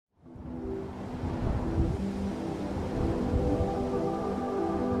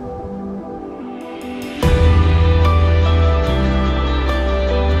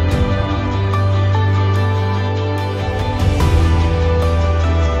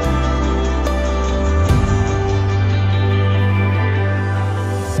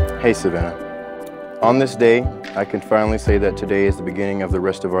Hey Savannah, on this day, I can finally say that today is the beginning of the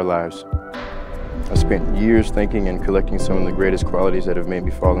rest of our lives. I spent years thinking and collecting some of the greatest qualities that have made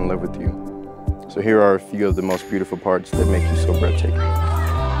me fall in love with you. So here are a few of the most beautiful parts that make you so breathtaking.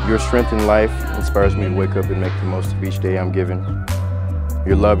 Your strength in life inspires me to wake up and make the most of each day I'm given.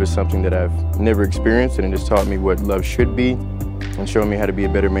 Your love is something that I've never experienced, and it has taught me what love should be and shown me how to be a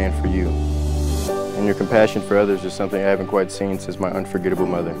better man for you. And your compassion for others is something I haven't quite seen since my unforgettable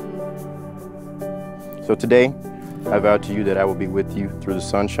mother. So today, I vow to you that I will be with you through the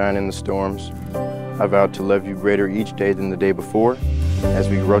sunshine and the storms. I vow to love you greater each day than the day before as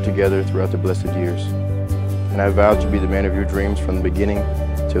we grow together throughout the blessed years. And I vow to be the man of your dreams from the beginning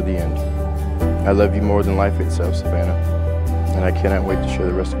till the end. I love you more than life itself, Savannah, and I cannot wait to share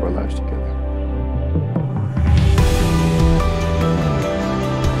the rest of our lives together.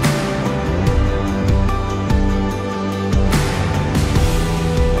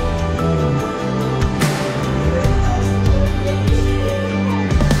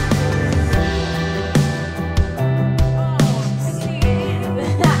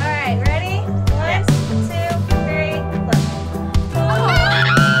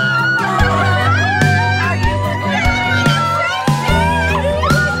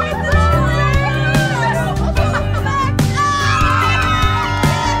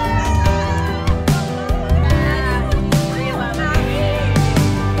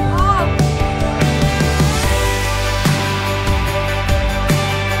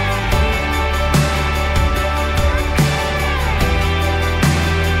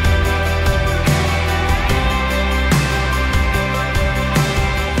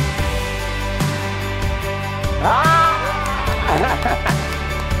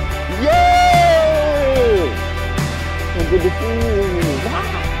 Yay! Good to see you.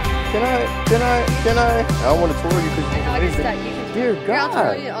 Can I? I don't want to twirl you because I know, I just you can. Dear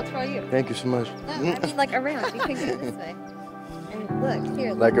God. Here, I'll twirl you. Thank you so much. No, I mean like around. You can go this way. And look,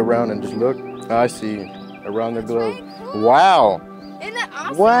 here. Like around and just look. Oh, I see. Around the globe. Wow. Isn't that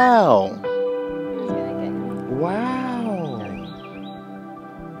awesome? Wow. Okay. Wow.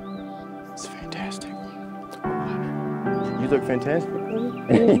 It's fantastic. You look fantastic.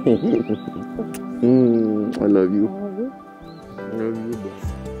 I love you. I love you.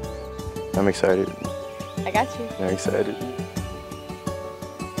 I'm excited. I got you. I'm excited.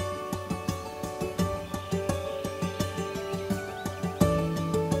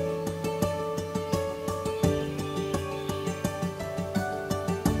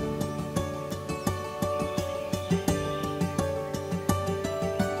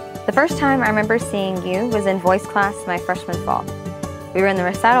 The first time I remember seeing you was in voice class my freshman fall. We were in the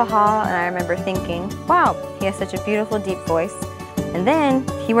recital hall and I remember thinking, wow, he has such a beautiful deep voice. And then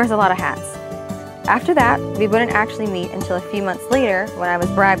he wears a lot of hats. After that, we wouldn't actually meet until a few months later when I was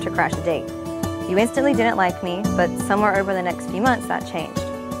bribed to crash a date. You instantly didn't like me, but somewhere over the next few months that changed.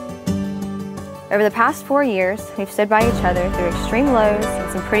 Over the past 4 years, we've stood by each other through extreme lows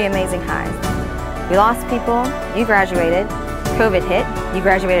and some pretty amazing highs. We lost people, you graduated, COVID hit, you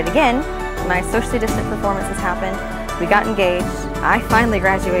graduated again, my socially distant performances happened, we got engaged, I finally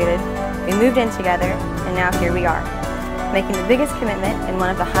graduated, we moved in together, and now here we are, making the biggest commitment and one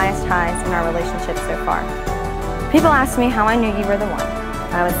of the highest highs in our relationship so far. People ask me how I knew you were the one.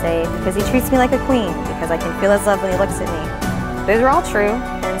 I would say, because he treats me like a queen, because I can feel his love when he looks at me. Those are all true,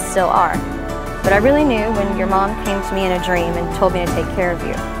 and still are. But I really knew when your mom came to me in a dream and told me to take care of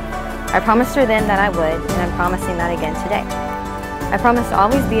you. I promised her then that I would, and I'm promising that again today. I promise to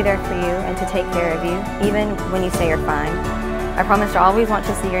always be there for you and to take care of you, even when you say you're fine. I promise to always want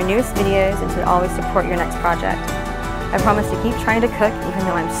to see your newest videos and to always support your next project. I promise to keep trying to cook even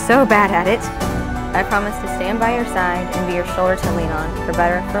though I'm so bad at it. I promise to stand by your side and be your shoulder to lean on, for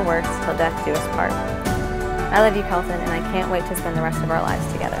better, for worse, till death do us part. I love you, Kelton, and I can't wait to spend the rest of our lives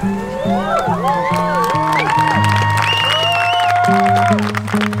together.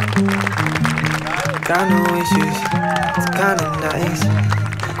 Got no issues, it's kinda nice.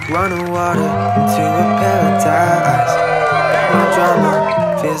 Like running water into a paradise. No drama,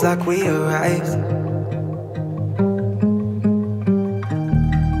 feels like we arrived.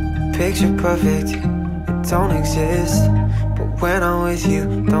 Picture perfect, it don't exist. But when I'm with you,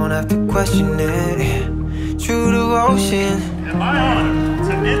 don't have to question it. True devotion. And my honor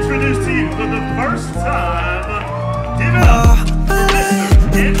to introduce to you for the first time, give it up for Mr.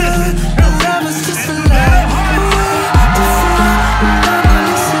 and Mrs. Kelton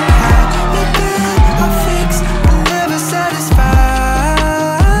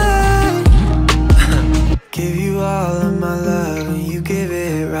give you all of my love and you give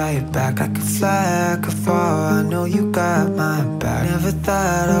it right it back. I could fly, I could fall, I know you got my back. Never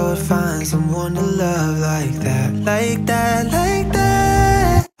thought I would find someone to love like that. Like that, like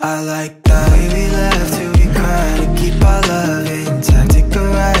that. I like that. We laugh till we cry to keep our love intact. Take a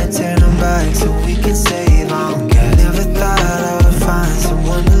ride, turn them back so we can save on gas. Never thought I would find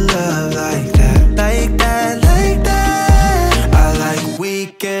someone to love like that. Like that, like that. I like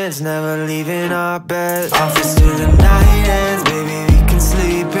weekends, never leaving our bed. Office till the night ends, baby, we can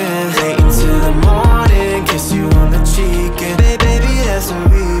sleep in. Late into the morning, kiss you on the cheek. And baby, that's a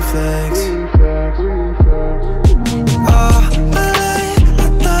reflex. Oh, I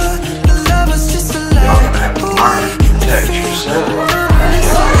thought the love was just a lie. Protect yourself.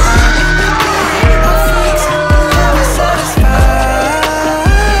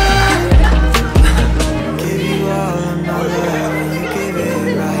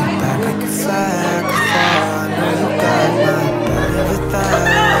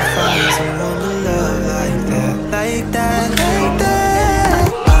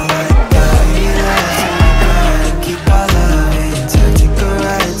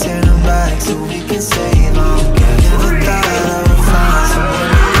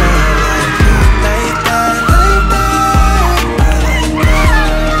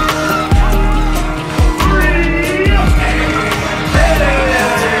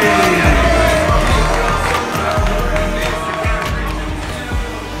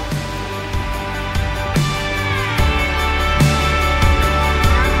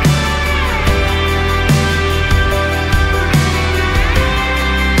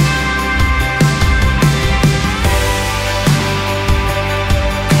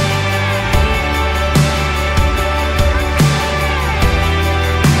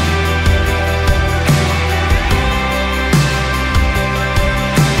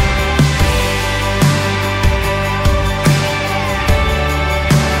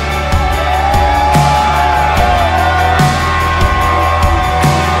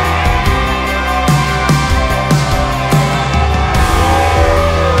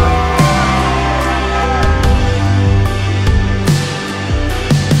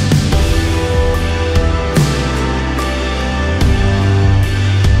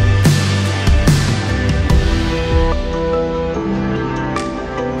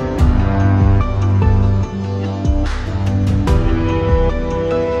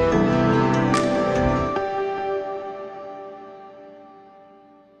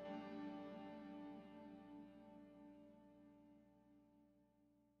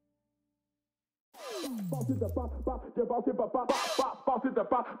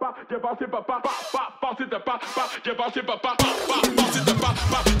 Bounce it,